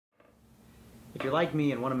If you're like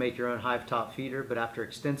me and want to make your own hive top feeder, but after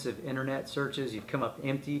extensive internet searches, you've come up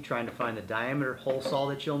empty trying to find the diameter hole saw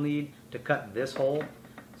that you'll need to cut this hole,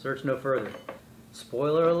 search no further.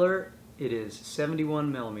 Spoiler alert, it is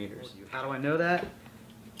 71 millimeters. How do I know that?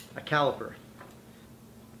 A caliper.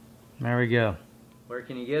 There we go. Where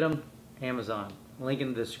can you get them? Amazon. Link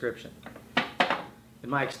in the description. In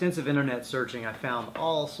my extensive internet searching, I found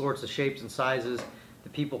all sorts of shapes and sizes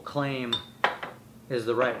that people claim is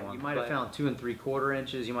the right one. You might have found 2 3/4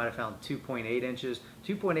 inches, you might have found 2.8 inches.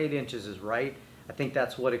 2.8 inches is right. I think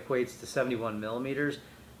that's what equates to 71 millimeters.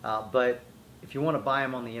 But if you want to buy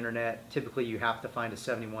them on the internet, typically you have to find a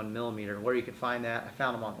 71 millimeter. Where you can find that, I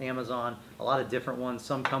found them on Amazon, a lot of different ones.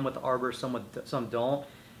 Some come with the arbor, some don't.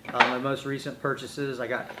 My most recent purchases, I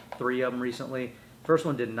got 3 of them recently. First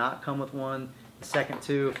one did not come with one. The second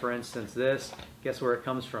 2, for instance this, guess where it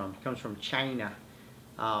comes from? It comes from China.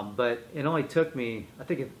 But it only took me, I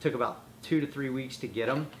think it took about 2 to 3 weeks to get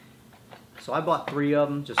them. So I bought 3 of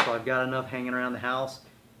them just so I've got enough hanging around the house.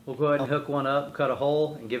 We'll go ahead and hook one up, cut a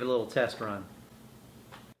hole, and give it a little test run.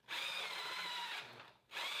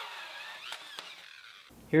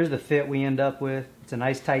 Here's the fit we end up with. It's a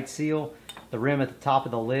nice tight seal. The rim at the top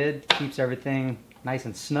of the lid keeps everything nice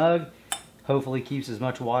and snug. Hopefully keeps as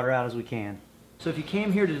much water out as we can. So if you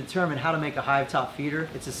came here to determine how to make a hive top feeder,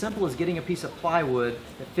 it's as simple as getting a piece of plywood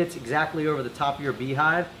that fits exactly over the top of your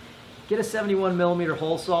beehive. Get a 71 millimeter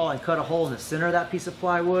hole saw and cut a hole in the center of that piece of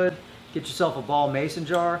plywood. Get yourself a ball mason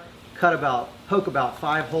jar, poke about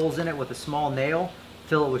 5 holes in it with a small nail,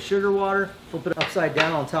 fill it with sugar water, flip it upside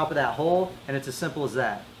down on top of that hole, and it's as simple as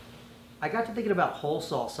that. I got to thinking about hole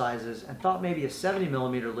saw sizes and thought maybe a 70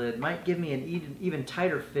 millimeter lid might give me an even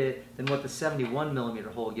tighter fit than what the 71 millimeter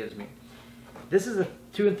hole gives me. This is a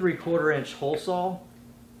 2 3/4 inch hole saw.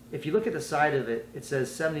 If you look at the side of it, it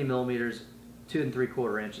says 70 millimeters, 2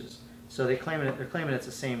 3/4 inches. So they're claiming it's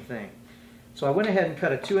the same thing. So I went ahead and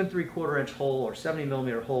cut a 2 3/4 inch hole or 70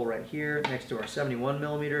 millimeter hole right here next to our 71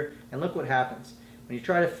 millimeter, and look what happens. When you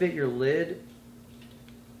try to fit your lid,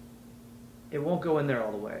 it won't go in there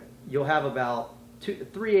all the way. You'll have about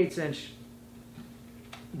 3/8 inch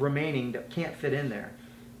remaining that can't fit in there.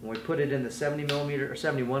 When we put it in the 70 millimeter or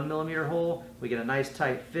 71 millimeter hole, we get a nice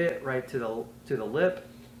tight fit right to the lip.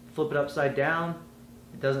 Flip it upside down,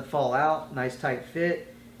 it doesn't fall out, nice tight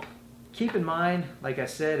fit. Keep in mind, like I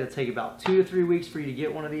said, it'll take about 2 to 3 weeks for you to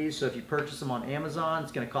get one of these. So if you purchase them on Amazon,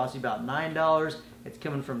 it's going to cost you about $9. It's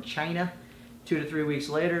coming from China. 2 to 3 weeks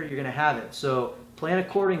later, you're going to have it. So plan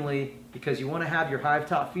accordingly because you want to have your hive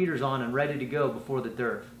top feeders on and ready to go before the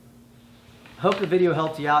dearth. I hope the video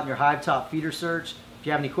helped you out in your hive top feeder search. If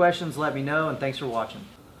you have any questions, let me know, and thanks for watching.